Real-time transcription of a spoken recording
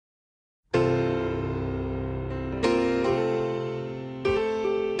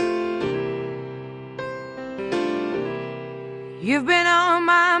You've been on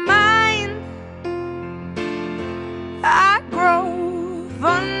my mind. I grow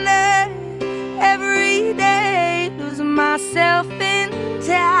fonder every day, losing myself in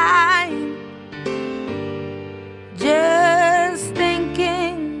time. Just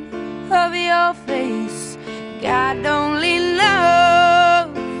thinking of your face, God only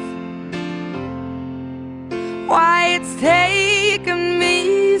knows why it's taken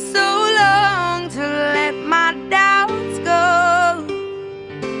me so long to let my doubts go.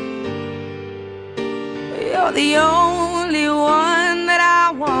 You're the only one that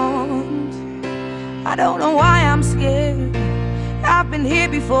I want. I don't know why I'm scared. I've been here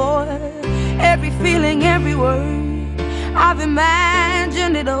before. Every feeling, every word, I've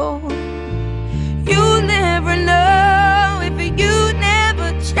imagined it all. You'll never know if you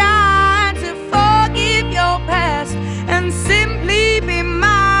never try to forgive your past and simply be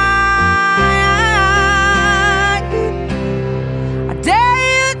mine. I dare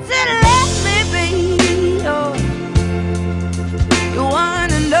you to let me be your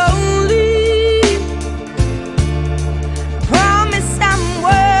one and only. I promise I'm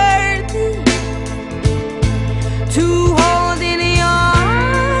worthy to hold in your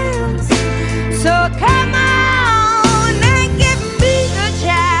arms. So come on and give me the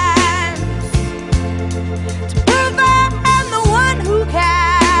chance to prove I'm the one who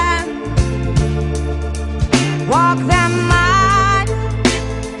can walk that mile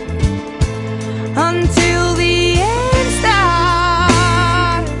until the end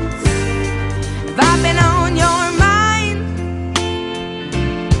starts. If I've been on your mind,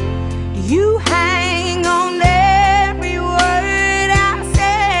 you hang on every word I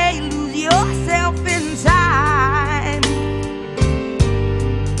say, lose yourself in time.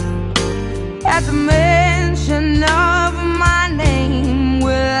 At the mention of my name,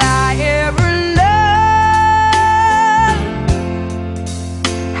 will I ever know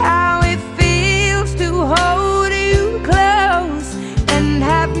how it feels to hold you close and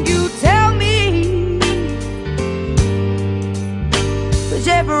have you tell me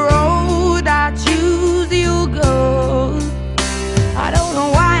whichever road I choose you'll go. I don't know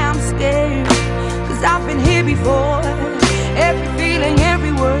why I'm scared, 'cause I've been here before. Every feeling,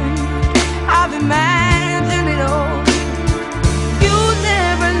 every word, I've imagined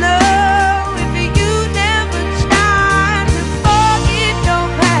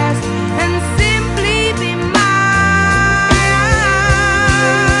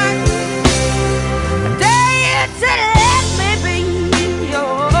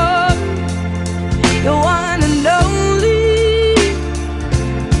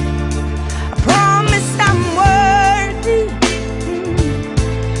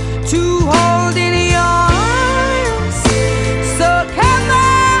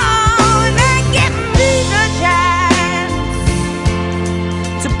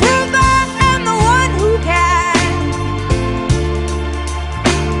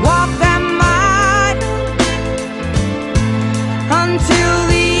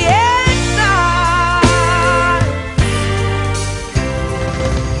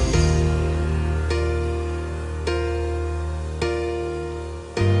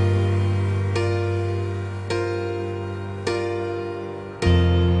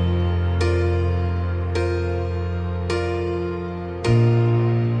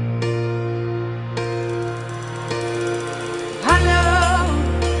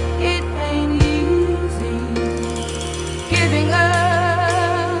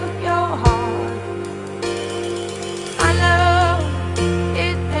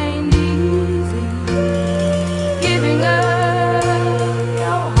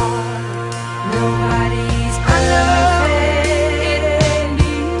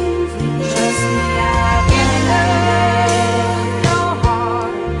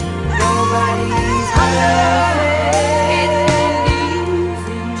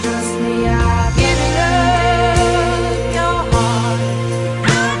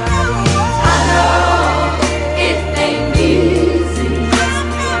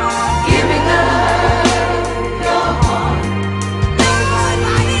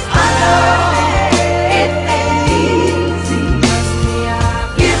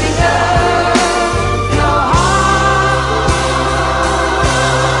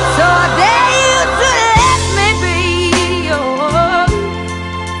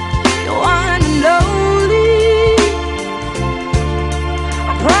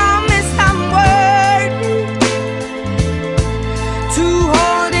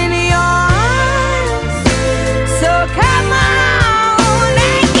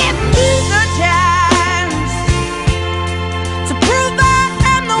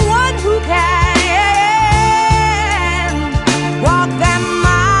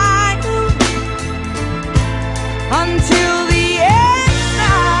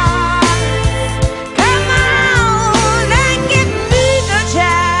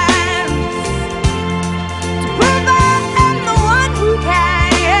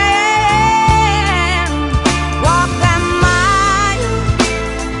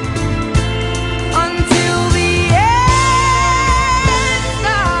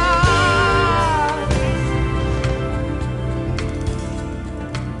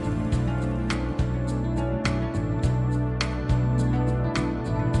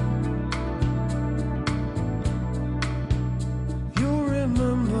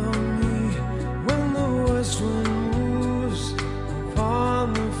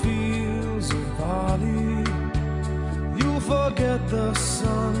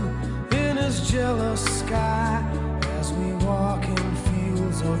in his jealous sky as we walk in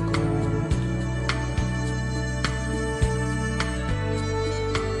fields of gold.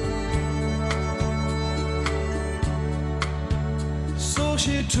 So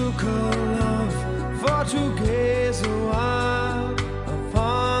she took her love for to gaze a while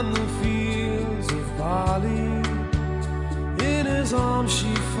upon the fields of barley. In his arms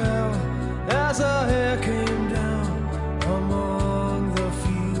she fell as her hair came down among the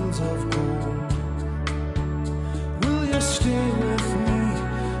fields of gold. Will you stay with me?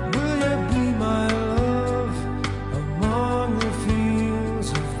 Will you be my love among the fields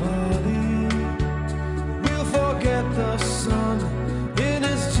of barley? We'll forget the sun in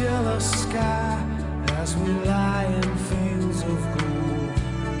his jealous sky as we lie